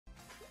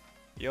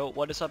Yo,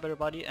 what is up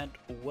everybody, and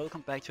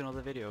welcome back to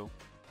another video.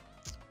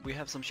 We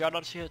have some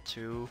shoutouts here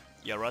to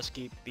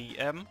Yaroski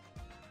BM,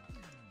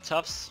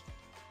 Tufts,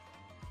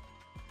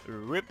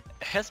 Rip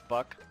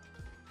Hesbuck,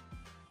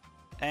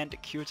 and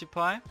Cutie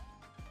Pie.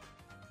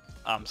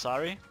 I'm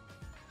sorry,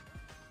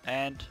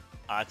 and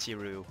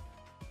Artiru.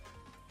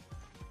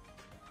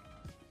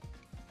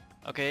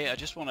 Okay, I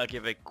just want to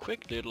give a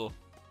quick little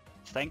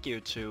thank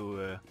you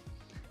to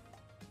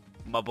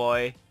my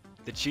boy,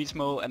 the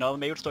Cheatsmo, another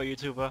Maplestory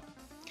YouTuber.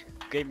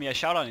 Gave me a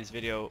shout out in his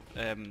video,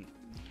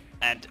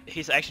 and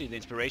he's actually the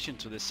inspiration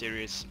to this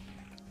series.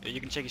 You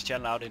can check his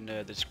channel out in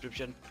the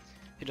description.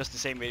 He does the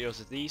same videos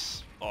as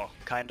these, or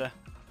kinda.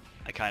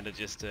 I kinda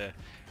just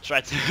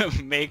tried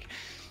to make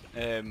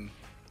the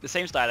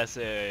same style as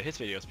his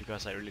videos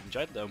because I really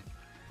enjoyed them.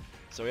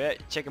 So yeah,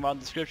 check him out in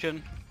the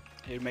description.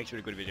 He makes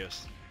really good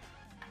videos.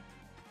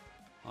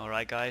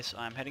 Alright guys,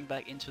 I'm heading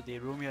back into the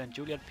Romeo and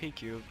Juliet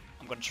PQ.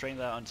 I'm gonna train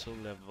there until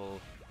level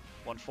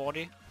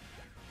 140.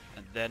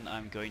 And then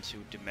I'm going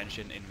to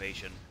Dimension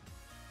Invasion.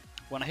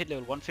 When I hit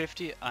level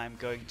 150, I'm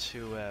going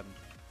to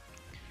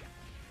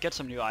get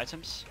some new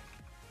items.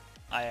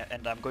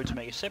 And I'm going to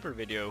make a separate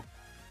video.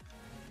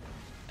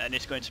 And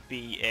it's going to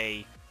be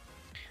a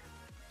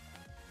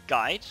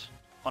guide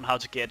on how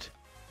to get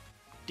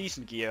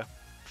decent gear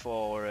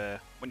for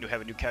when you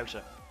have a new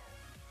character.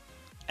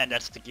 And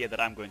that's the gear that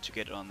I'm going to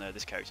get on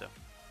this character.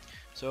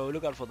 So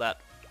look out for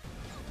that.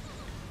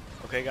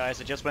 Okay guys,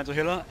 I just went to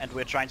Healer and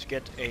we're trying to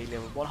get a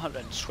level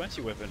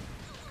 120 weapon.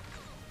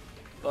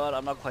 But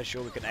I'm not quite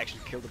sure we can actually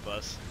kill the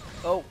boss.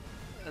 Oh,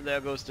 and there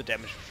goes the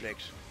damage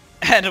reflect.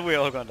 And we're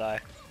all gonna die.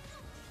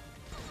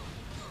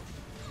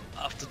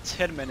 After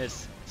 10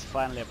 minutes, it's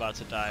finally about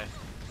to die.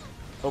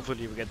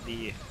 Hopefully we get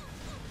the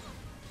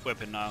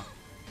weapon now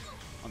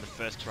on the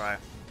first try.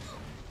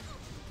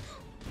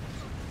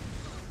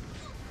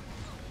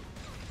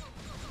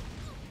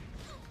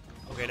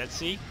 Okay, let's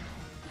see.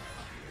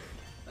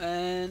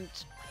 And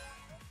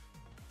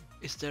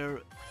is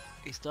there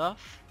a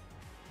stuff?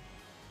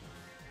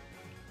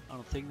 I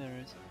don't think there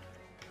is.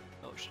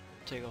 Oh,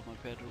 take off my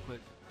pad real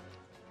quick.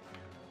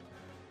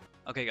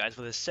 Okay guys,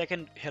 for the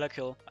second Healer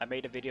kill, I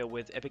made a video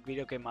with Epic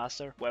Video Game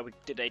Master where we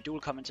did a dual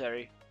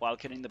commentary while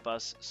killing the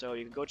boss. So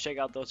you can go check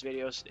out those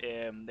videos.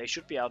 They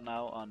should be out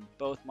now on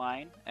both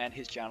mine and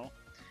his channel.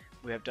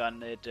 We have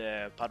done it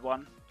part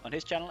 1 on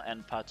his channel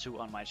and part 2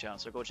 on my channel.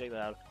 So go check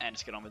that out and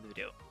let's get on with the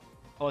video.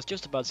 I was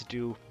just about to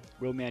do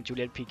Romeo and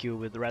Juliet PQ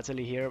with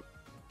Rattley here,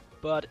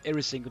 but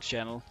every single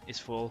channel is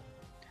full,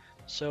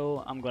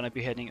 so I'm gonna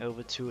be heading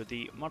over to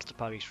the Monster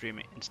Park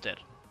Extreme instead.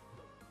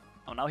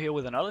 I'm now here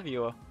with another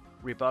viewer,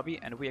 Reboot,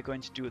 and we are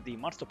going to do the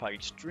Monster Park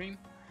Extreme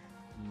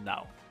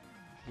now.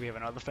 We have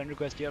another friend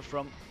request here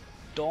from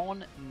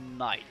Dawn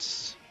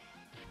Knights.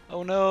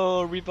 Oh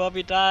no,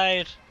 Reboot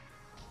died!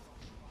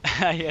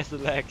 He has the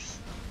legs.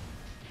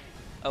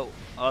 Oh,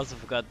 I also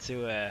forgot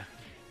to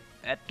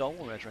add Dawn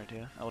Red right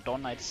here, or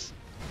Dawn Knights.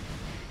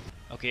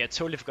 Okay, I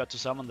totally forgot to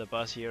summon the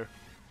boss here.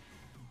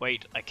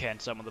 Wait, I can't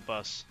summon the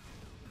boss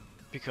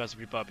because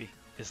Reboot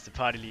is the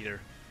party leader.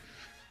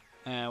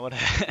 What?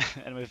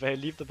 And if I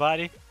leave the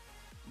party,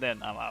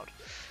 then I'm out.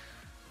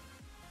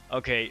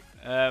 Okay,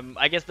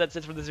 I guess that's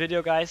it for this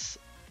video, guys.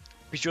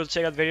 Be sure to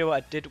check out the video I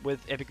did with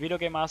Epic Video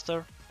Game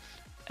Master,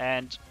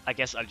 and I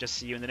guess I'll just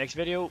see you in the next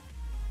video.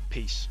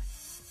 Peace.